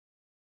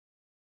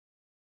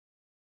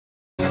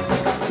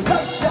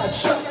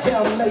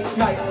late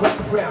night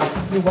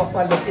underground. You walk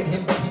by, look at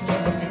him, but he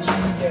can't look at you.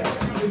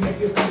 Yeah, you make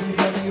your food,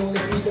 you're the only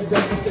piece of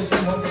bread because you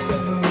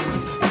understand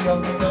moves. You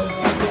only know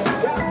you don't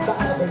got by,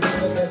 but you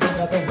know there's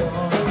another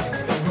one.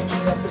 And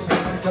reaching up his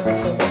hand, coming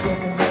from the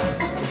broken man.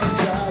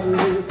 Try to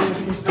live,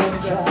 please don't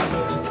try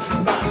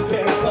it. Not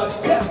dead, but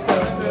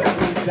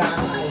definitely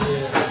die.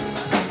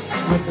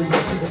 With the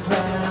rest of the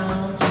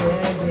clowns,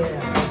 yeah,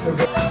 yeah.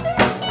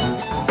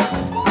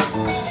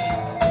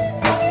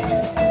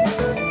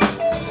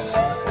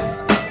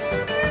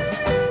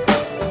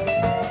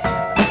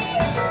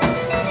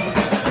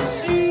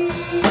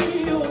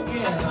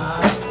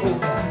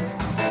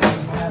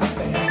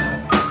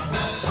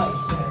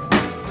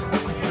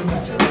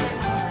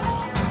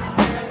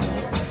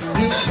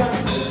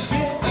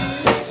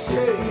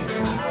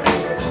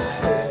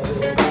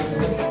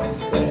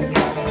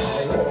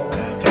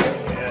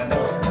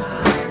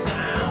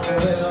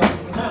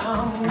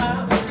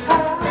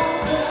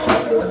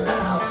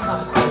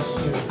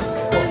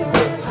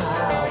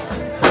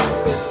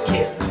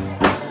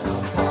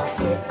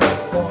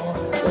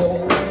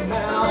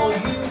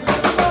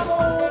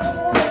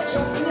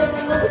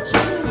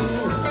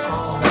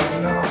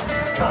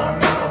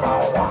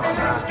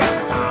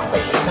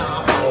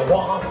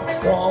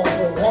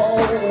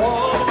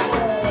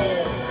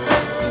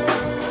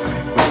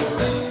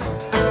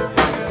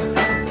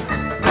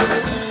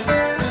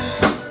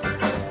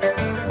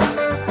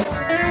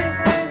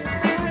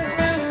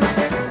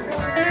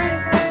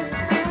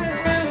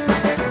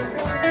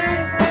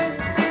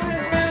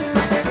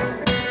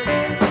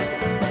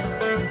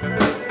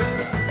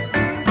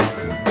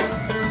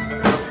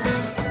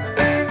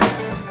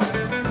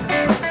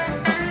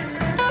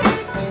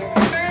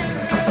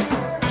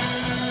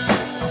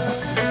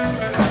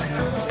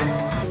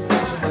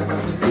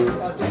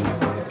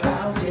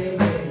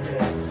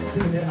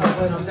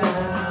 When I'm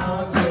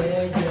down,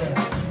 yeah,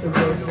 yeah. The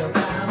radio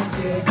bounce,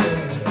 yeah,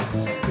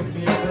 yeah. Pick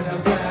me up when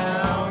I'm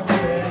down,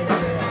 yeah,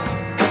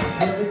 yeah.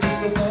 Hear the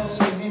disco balls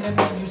swinging and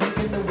the music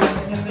in the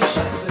wind and the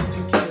shots of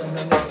tequila.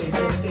 And they say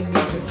that they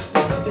need you,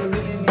 but what they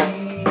really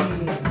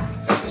need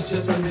is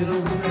just a little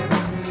room to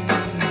breathe.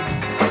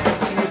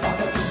 Sing about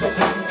the disco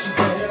bounce, she's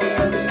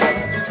there. It's not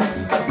to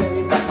dreams, I'm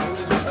very back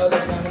to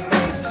other kind of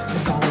things.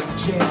 She's not a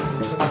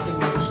change, and I think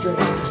it's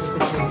strange if the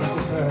change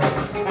is her.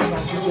 And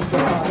now she's just a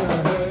part of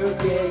her,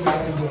 yeah,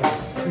 yeah.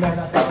 Man,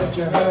 I thought that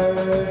you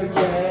heard,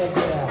 yeah,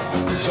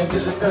 yeah. The change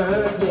is a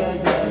third, yeah,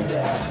 yeah,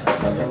 yeah.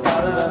 Nothing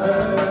out of the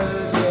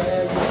herd,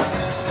 yeah, yeah.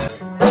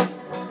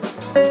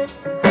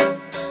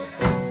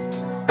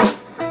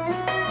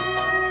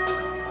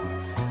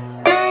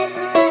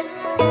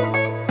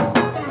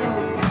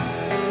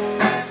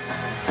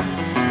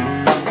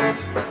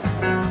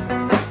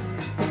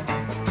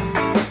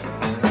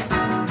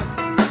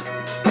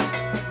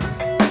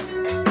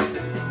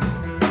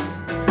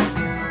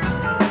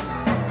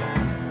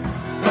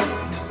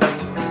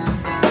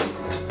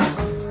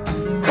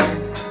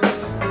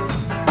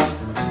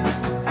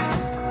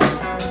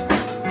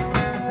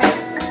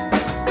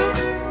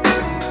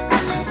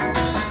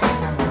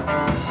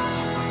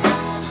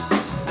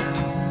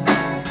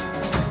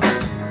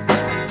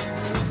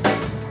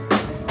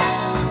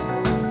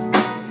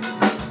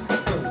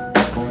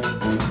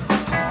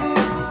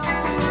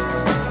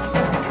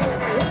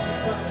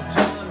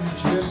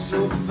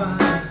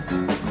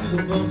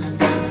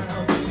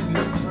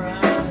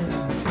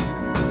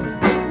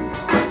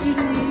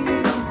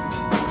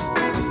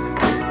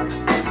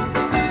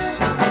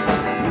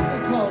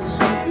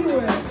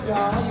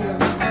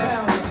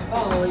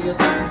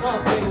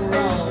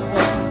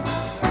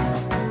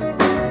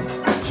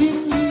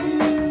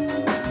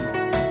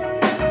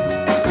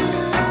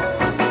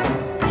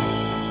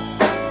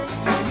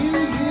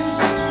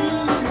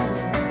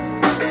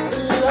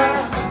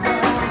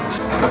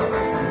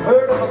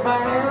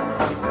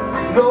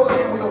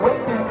 Loaded with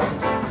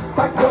weapons,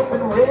 packed up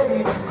and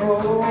ready to go.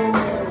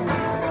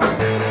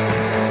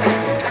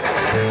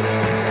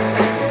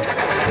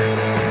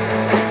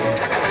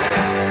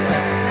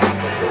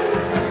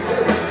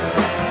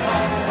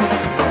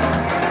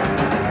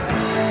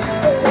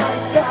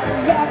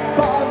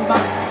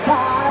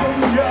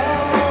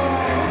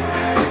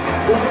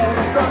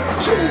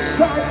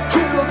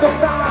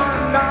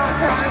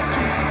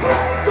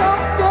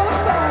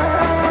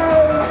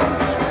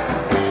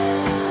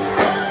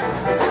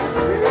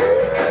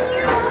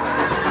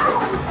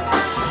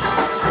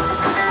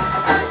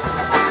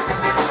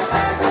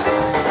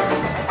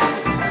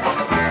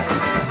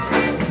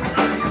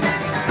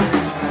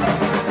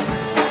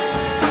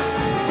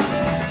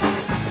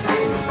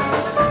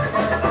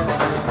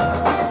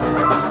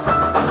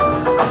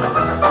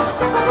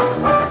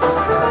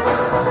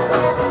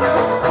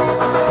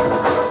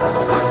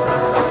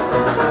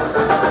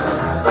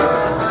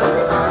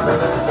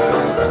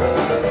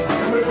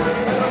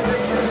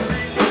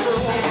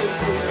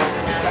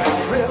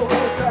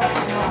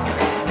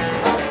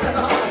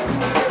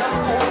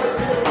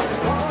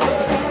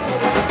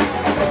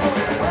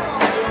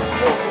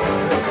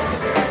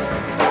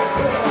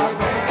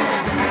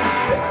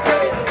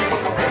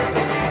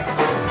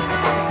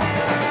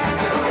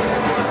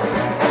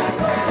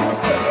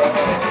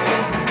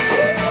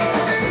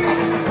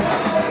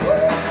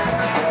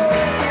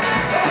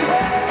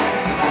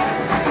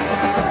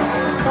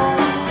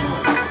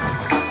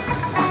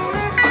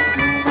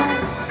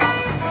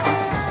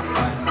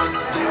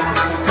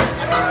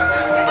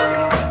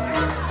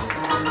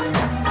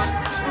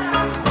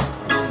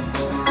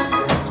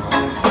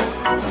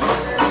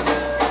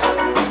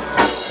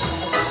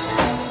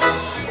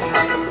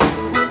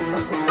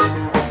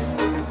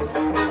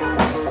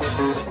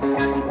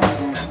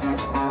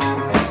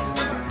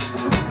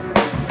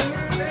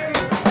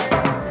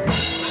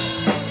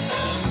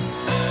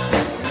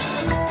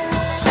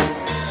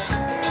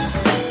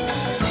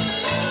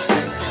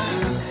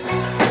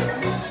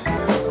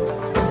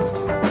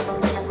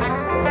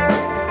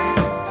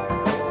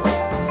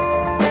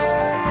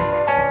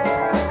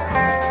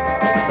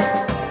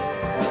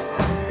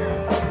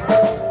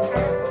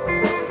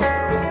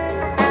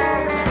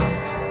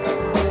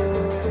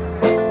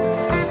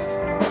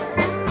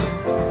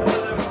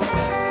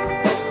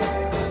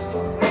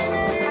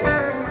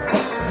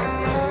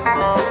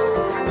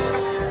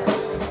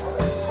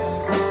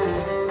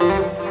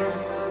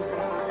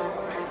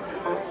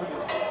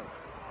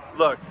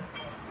 Look,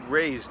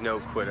 Ray's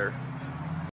no quitter.